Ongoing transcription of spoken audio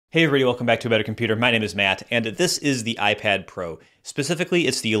Hey everybody, welcome back to A Better Computer. My name is Matt, and this is the iPad Pro. Specifically,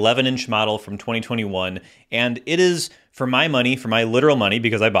 it's the 11-inch model from 2021, and it is, for my money, for my literal money,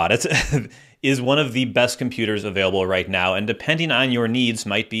 because I bought it, is one of the best computers available right now, and depending on your needs,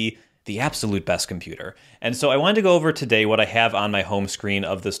 might be the absolute best computer. And so I wanted to go over today what I have on my home screen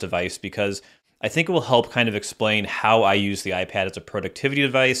of this device, because I think it will help kind of explain how I use the iPad as a productivity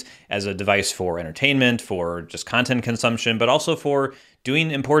device, as a device for entertainment, for just content consumption, but also for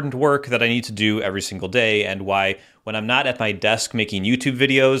doing important work that I need to do every single day, and why when I'm not at my desk making YouTube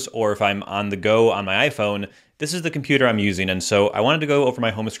videos, or if I'm on the go on my iPhone, this is the computer I'm using. And so I wanted to go over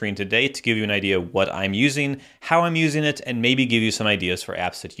my home screen today to give you an idea of what I'm using, how I'm using it, and maybe give you some ideas for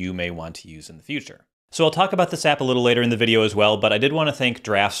apps that you may want to use in the future. So I'll talk about this app a little later in the video as well, but I did want to thank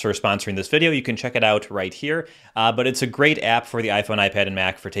Drafts for sponsoring this video. You can check it out right here, but it's a great app for the iPhone, iPad, and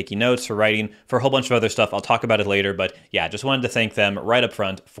Mac for taking notes, for writing, for a whole bunch of other stuff. I'll talk about it later, but yeah, just wanted to thank them right up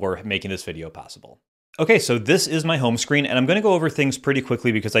front for making this video possible. Okay, so this is my home screen, and I'm going to go over things pretty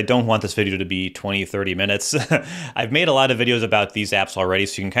quickly because I don't want this video to be 20, 30 minutes. I've made a lot of videos about these apps already,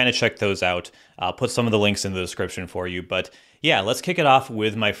 so you can kind of check those out. I'll put some of the links in the description for you, but yeah, let's kick it off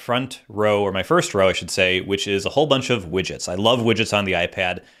with my front row, or my first row, I should say, which is a whole bunch of widgets. I love widgets on the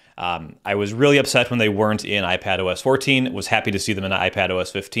iPad. I was really upset when they weren't in iPadOS 14, was happy to see them in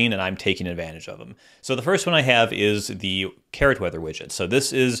iPadOS 15, and I'm taking advantage of them. So the first one I have is the Carrot Weather widget. So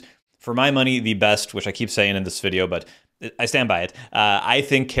this is, for my money, the best, which I keep saying in this video, but I stand by it. I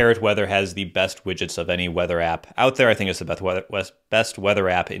think Carrot Weather has the best widgets of any weather app out there. I think it's the best weather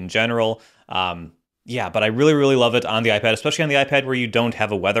app in general. Yeah, but I really, really love it on the iPad, especially on the iPad where you don't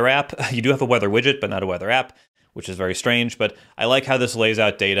have a weather app. You do have a weather widget, but not a weather app, which is very strange. But I like how this lays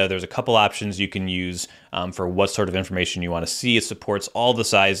out data. There's a couple options you can use for what sort of information you want to see. It supports all the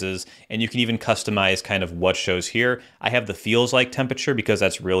sizes, and you can even customize kind of what shows here. I have the feels like temperature because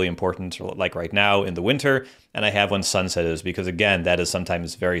that's really important, like right now in the winter. And I have when sunset is because, again, that is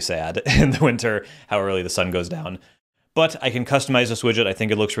sometimes very sad in the winter, how early the sun goes down. But I can customize this widget. I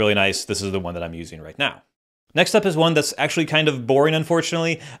think it looks really nice. This is the one that I'm using right now. Next up is one that's actually kind of boring,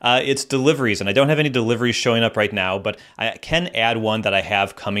 unfortunately. It's Deliveries, and I don't have any deliveries showing up right now, but I can add one that I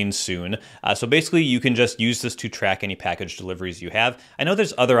have coming soon. So basically, you can just use this to track any package deliveries you have. I know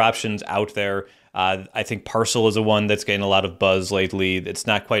there's other options out there. I think Parcel is a one that's getting a lot of buzz lately. It's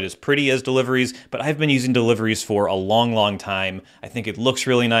not quite as pretty as Deliveries, but I've been using Deliveries for a long, long time. I think it looks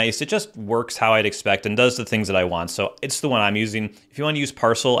really nice. It just works how I'd expect and does the things that I want. So it's the one I'm using. If you want to use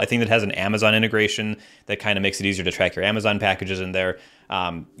Parcel, I think it has an Amazon integration that kind of makes it easier to track your Amazon packages in there.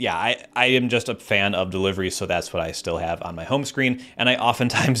 Yeah, I am just a fan of Deliveries, so that's what I still have on my home screen. And I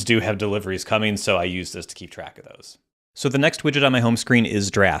oftentimes do have deliveries coming, so I use this to keep track of those. So the next widget on my home screen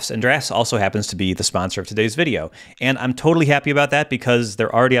is Drafts, and Drafts also happens to be the sponsor of today's video. And I'm totally happy about that because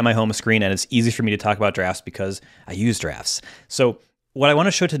they're already on my home screen, and it's easy for me to talk about Drafts because I use Drafts. So what I want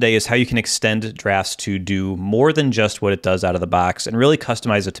to show today is how you can extend Drafts to do more than just what it does out of the box and really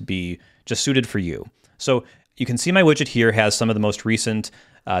customize it to be just suited for you. So you can see my widget here has some of the most recent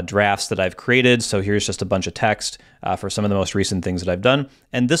drafts that I've created. So here's just a bunch of text for some of the most recent things that I've done.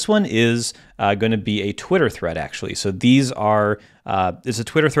 And this one is going to be a Twitter thread, actually. So these are, it's a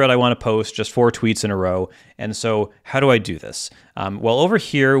Twitter thread I want to post, just 4 tweets in a row. And so how do I do this? Well, over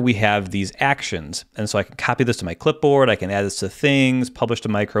here we have these actions. And so I can copy this to my clipboard. I can add this to things, publish to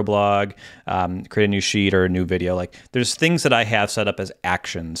microblog, create a new sheet or a new video. Like there's things that I have set up as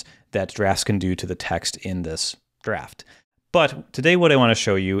actions that Drafts can do to the text in this draft. But today what I want to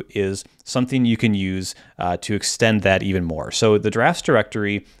show you is something you can use to extend that even more. So the Drafts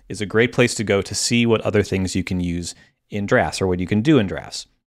directory is a great place to go to see what other things you can use in Drafts or what you can do in Drafts.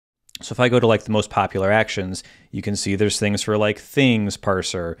 So if I go to like the most popular actions, you can see there's things for like things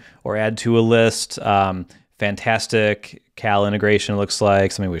parser or add to a list, Fantastical integration looks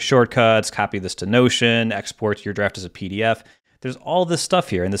like, something with shortcuts, copy this to Notion, export your draft as a PDF. There's all this stuff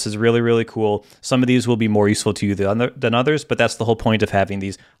here, and this is really, really cool. Some of these will be more useful to you than others, but that's the whole point of having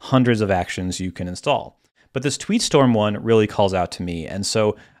these hundreds of actions you can install. But this TweetStorm one really calls out to me, and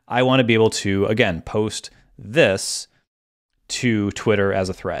so I want to be able to, again, post this to Twitter as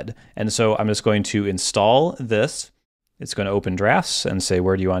a thread. And so I'm just going to install this. It's going to open Drafts and say,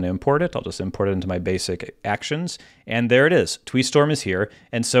 where do you want to import it? I'll just import it into my basic actions. And there it is. TweetStorm is here.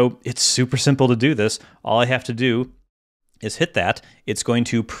 And so it's super simple to do this. All I have to do is hit that. It's going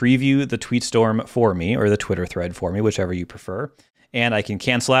to preview the TweetStorm for me, or the Twitter thread for me, whichever you prefer. And I can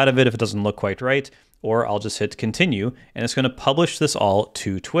cancel out of it if it doesn't look quite right, or I'll just hit continue, and it's going to publish this all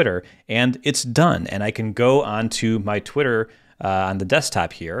to Twitter, and it's done. And I can go onto my Twitter on the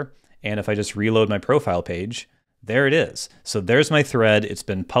desktop here, and if I just reload my profile page, there it is. So there's my thread. It's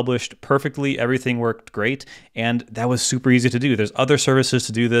been published perfectly. Everything worked great. And that was super easy to do. There's other services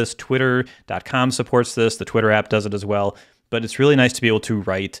to do this. Twitter.com supports this. The Twitter app does it as well. But it's really nice to be able to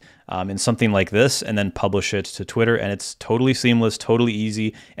write in something like this and then publish it to Twitter. And it's totally seamless, totally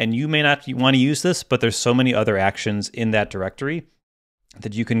easy. And you may not want to use this, but there's so many other actions in that directory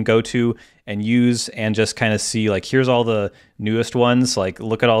that you can go to and use and just kind of see, like, here's all the newest ones. Like,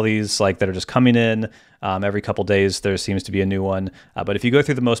 look at all these like that are just coming in. Every couple days there seems to be a new one. But if you go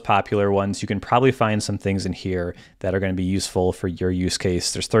through the most popular ones, you can probably find some things in here that are going to be useful for your use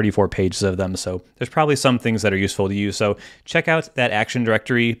case. There's 34 pages of them, so there's probably some things that are useful to you. So check out that action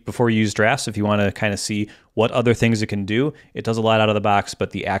directory before you use drafts if you want to kind of see what other things it can do. It does a lot out of the box,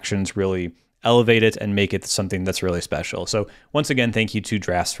 but the actions really elevate it and make it something that's really special. So once again, thank you to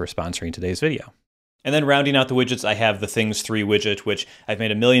Drafts for sponsoring today's video. And then rounding out the widgets, I have the Things 3 widget, which I've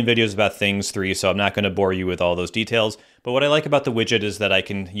made a million videos about Things 3, so I'm not going to bore you with all those details. But what I like about the widget is that I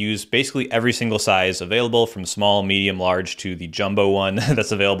can use basically every single size available, from small, medium, large to the jumbo one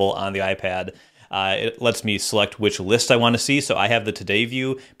that's available on the iPad. It lets me select which list I want to see. So I have the Today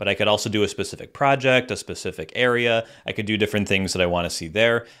view, but I could also do a specific project, a specific area. I could do different things that I want to see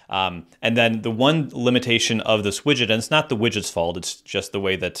there. And then the one limitation of this widget, and it's not the widget's fault, it's just the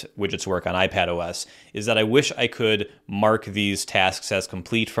way that widgets work on iPad OS, is that I wish I could mark these tasks as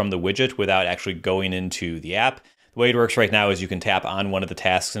complete from the widget without actually going into the app. The way it works right now is you can tap on one of the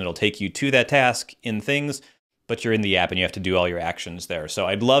tasks and it'll take you to that task in Things, but you're in the app and you have to do all your actions there. So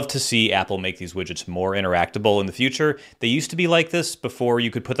I'd love to see Apple make these widgets more interactable in the future. They used to be like this before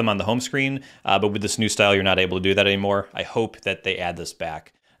you could put them on the home screen, but with this new style, you're not able to do that anymore. I hope that they add this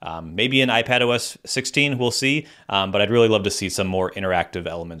back. Maybe in iPadOS 16, we'll see, but I'd really love to see some more interactive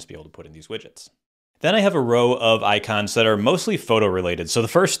elements be able to put in these widgets. Then I have a row of icons that are mostly photo related. So the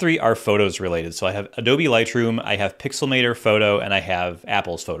first three are photos related. So I have Adobe Lightroom, I have Pixelmator Photo, and I have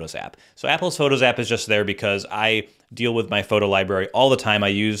Apple's Photos app. So Apple's Photos app is just there because I deal with my photo library all the time. I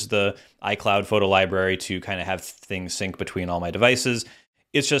use the iCloud photo library to kind of have things sync between all my devices.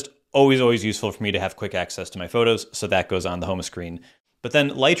 It's just always useful for me to have quick access to my photos, so that goes on the home screen. But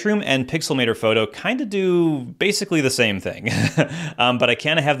then Lightroom and Pixelmator Photo kind of do basically the same thing, but I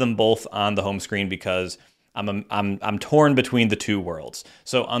can't have them both on the home screen because I'm torn between the two worlds.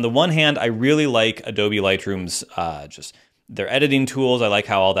 So on the one hand, I really like Adobe Lightroom's just their editing tools. I like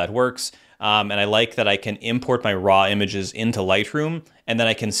how all that works. And I like that I can import my raw images into Lightroom, and then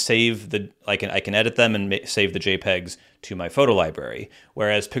I can save I can edit them and save the JPEGs to my photo library.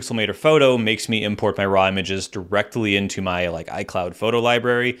 Whereas Pixelmator Photo makes me import my raw images directly into my iCloud photo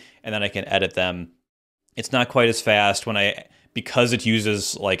library, and then I can edit them. It's not quite as fast because it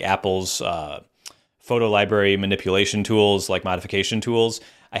uses Apple's photo library manipulation tools, like modification tools.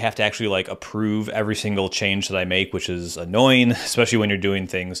 I have to actually approve every single change that I make, which is annoying, especially when you're doing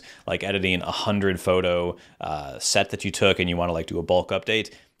things like editing 100 photo set that you took and you want to do a bulk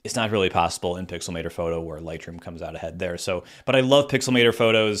update. It's not really possible in Pixelmator Photo, where Lightroom comes out ahead there. So, but I love Pixelmator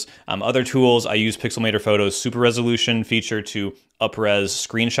Photos. Other tools, I use Pixelmator Photos super resolution feature to up-res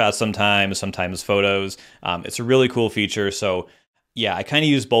screenshots sometimes photos. It's a really cool feature. So yeah, I kind of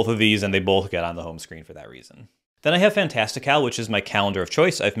use both of these and they both get on the home screen for that reason. Then I have Fantastical, which is my calendar of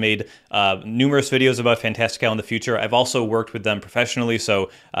choice. I've made numerous videos about Fantastical in the future. I've also worked with them professionally,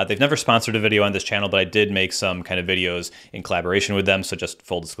 so they've never sponsored a video on this channel, but I did make some kind of videos in collaboration with them, so just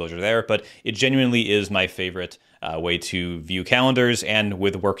full disclosure there. But it genuinely is my favorite way to view calendars, and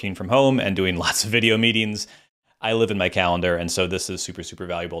with working from home and doing lots of video meetings, I live in my calendar, and so this is super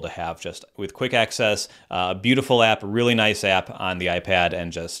valuable to have just with quick access, a beautiful app, really nice app on the iPad,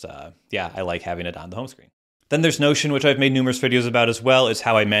 and just, yeah, I like having it on the home screen. Then there's Notion, which I've made numerous videos about as well. It's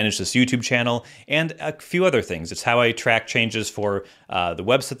how I manage this YouTube channel and a few other things. It's how I track changes for the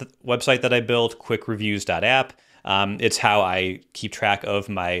website that I built, quickreviews.app. It's how I keep track of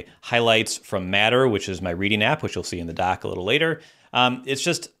my highlights from Matter, which is my reading app, which you'll see in the doc a little later. It's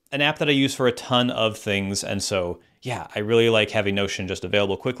just an app that I use for a ton of things. And so, yeah, I really like having Notion just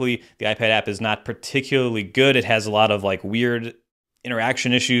available quickly. The iPad app is not particularly good. It has a lot of weird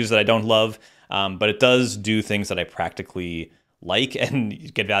interaction issues that I don't love. But it does do things that I practically like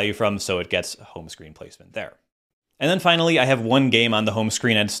and get value from, so it gets home screen placement there. And then finally, I have one game on the home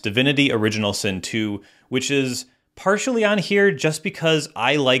screen, and it's Divinity Original Sin 2, which is partially on here just because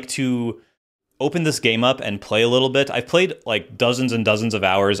I like to open this game up and play a little bit. I've played dozens and dozens of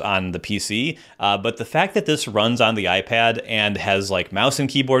hours on the PC, but the fact that this runs on the iPad and has mouse and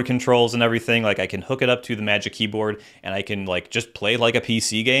keyboard controls and everything, I can hook it up to the Magic Keyboard and I can just play like a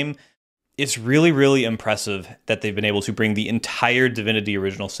PC game. It's really impressive that they've been able to bring the entire Divinity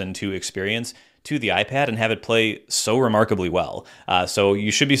Original Sin 2 experience to the iPad and have it play so remarkably well. So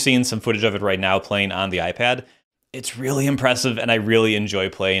you should be seeing some footage of it right now playing on the iPad. It's really impressive, and I really enjoy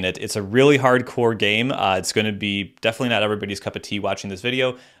playing it. It's a really hardcore game. It's going to be definitely not everybody's cup of tea watching this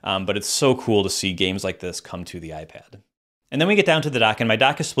video, but it's so cool to see games like this come to the iPad. And then we get down to the dock, and my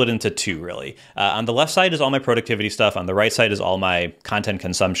dock is split into two, really. On the left side is all my productivity stuff. On the right side is all my content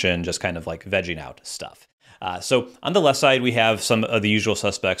consumption, just kind of like vegging out stuff. So on the left side, we have some of the usual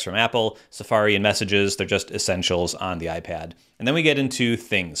suspects from Apple, Safari, and Messages. They're just essentials on the iPad. And then we get into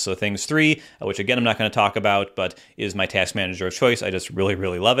Things. So Things 3, which again, I'm not going to talk about, but is my task manager of choice. I just really,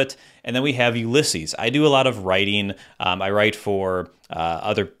 really love it. And then we have Ulysses. I do a lot of writing. I write for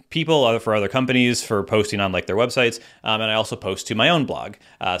other people, for other companies, for posting on like their websites. And I also post to my own blog,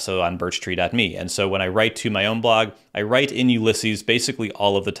 so on birchtree.me. And so when I write to my own blog, I write in Ulysses basically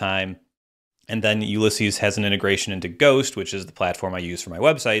all of the time. And then Ulysses has an integration into Ghost, which is the platform I use for my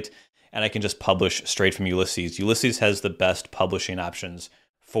website, and I can just publish straight from Ulysses. Ulysses has the best publishing options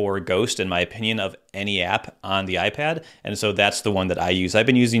for Ghost, in my opinion, of any app on the iPad, and so that's the one that I use. I've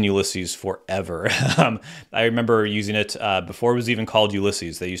been using Ulysses forever. I remember using it before it was even called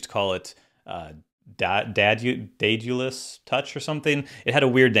Ulysses. They used to call it Daedalus Touch or something. It had a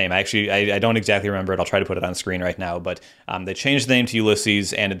weird name. Actually, I don't exactly remember it. I'll try to put it on screen right now, but they changed the name to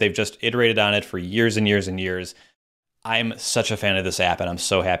Ulysses, and they've just iterated on it for years and years and years. I'm such a fan of this app, and I'm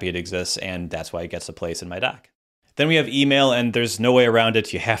so happy it exists, and that's why it gets a place in my dock. Then we have email, and there's no way around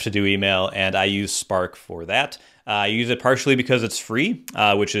it. You have to do email, and I use Spark for that. I use it partially because it's free,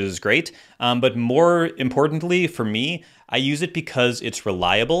 which is great, but more importantly for me, I use it because it's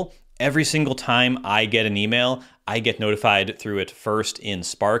reliable. Every single time I get an email, I get notified through it first in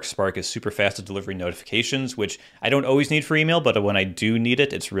Spark. Spark is super fast at delivering notifications, which I don't always need for email, but when I do need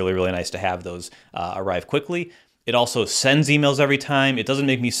it, it's really, really nice to have those arrive quickly. It also sends emails every time. It doesn't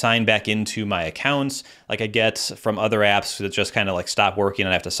make me sign back into my accounts like I get from other apps that just kind of like stop working and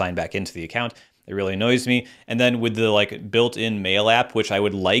I have to sign back into the account. It really annoys me. And then with the like built-in mail app, which I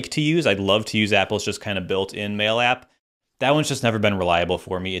would like to use, I'd love to use Apple's just kind of built-in mail app. That one's just never been reliable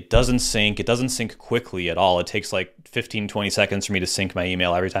for me. It doesn't sync. It doesn't sync quickly at all. It takes like 15, 20 seconds for me to sync my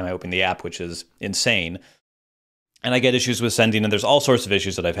email every time I open the app, which is insane. And I get issues with sending, and there's all sorts of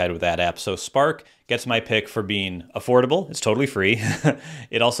issues that I've had with that app. So Spark gets my pick for being affordable. It's totally free.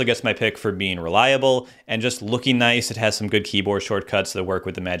 It also gets my pick for being reliable and just looking nice. It has some good keyboard shortcuts that work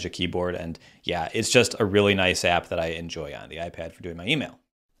with the Magic Keyboard. And yeah, it's just a really nice app that I enjoy on the iPad for doing my email.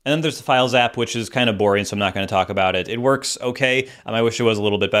 And then there's the Files app, which is kind of boring, so I'm not going to talk about it. It works okay. I wish it was a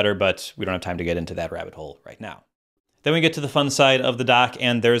little bit better, but we don't have time to get into that rabbit hole right now. Then we get to the fun side of the dock,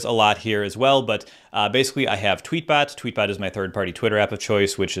 and there's a lot here as well, but basically I have Tweetbot. Tweetbot is my third-party Twitter app of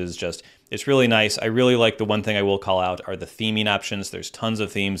choice, which is just, it's really nice. I really like the one thing I will call out are the theming options. There's tons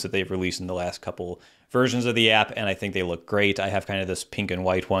of themes that they've released in the last couple versions of the app, and I think they look great. I have kind of this pink and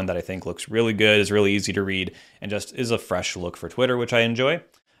white one that I think looks really good, is really easy to read, and just is a fresh look for Twitter, which I enjoy.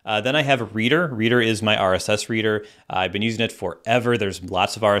 Then I have Reader. Reader is my RSS reader. I've been using it forever. There's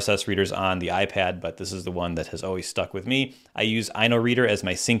lots of RSS readers on the iPad, but this is the one that has always stuck with me. I use iKnowReader as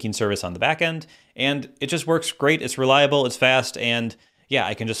my syncing service on the back end, and it just works great. It's reliable, it's fast, and yeah,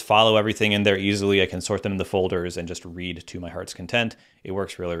 I can just follow everything in there easily. I can sort them into folders and just read to my heart's content. It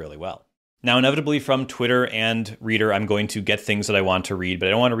works really, really well. Now, inevitably from Twitter and Reader, I'm going to get things that I want to read, but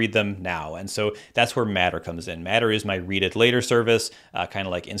I don't want to read them now. And so that's where Matter comes in. Matter is my read it later service, kind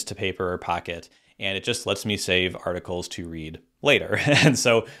of like Instapaper or Pocket, and it just lets me save articles to read later. And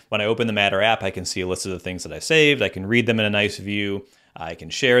so when I open the Matter app, I can see a list of the things that I saved. I can read them in a nice view. I can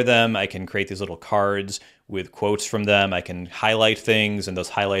share them. I can create these little cards with quotes from them. I can highlight things, and those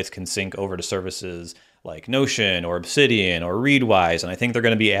highlights can sync over to services like Notion or Obsidian or Readwise, and I think they're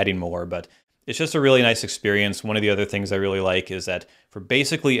going to be adding more, but it's just a really nice experience. One of the other things I really like is that for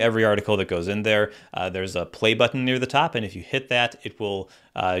basically every article that goes in there, there's a play button near the top, and if you hit that, it will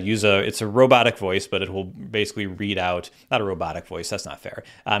it's a robotic voice, but it will basically read out, not a robotic voice, that's not fair.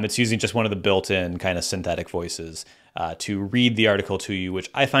 It's using just one of the built-in kind of synthetic voices to read the article to you, which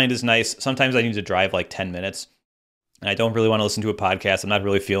I find is nice. Sometimes I need to drive like 10 minutes, and I don't really want to listen to a podcast. I'm not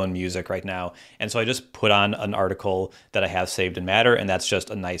really feeling music right now. And so I just put on an article that I have saved in Matter, and that's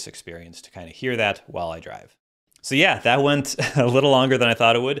just a nice experience to kind of hear that while I drive. So yeah, that went a little longer than I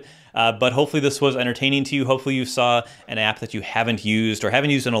thought it would, but hopefully this was entertaining to you. Hopefully you saw an app that you haven't used or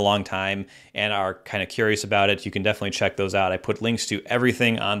haven't used in a long time and are kind of curious about it. You can definitely check those out. I put links to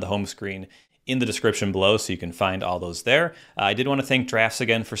everything on the home screen in the description below, so you can find all those there. I did want to thank Drafts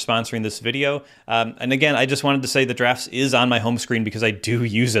again for sponsoring this video. And again, I just wanted to say that Drafts is on my home screen because I do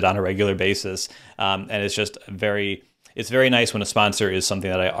use it on a regular basis. And it's just very, it's very nice when a sponsor is something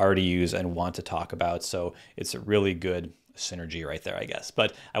that I already use and want to talk about. So it's a really good synergy right there, I guess.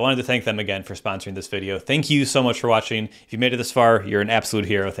 But I wanted to thank them again for sponsoring this video. Thank you so much for watching. If you made it this far, you're an absolute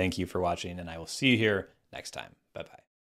hero. Thank you for watching, and I will see you here next time. Bye-bye.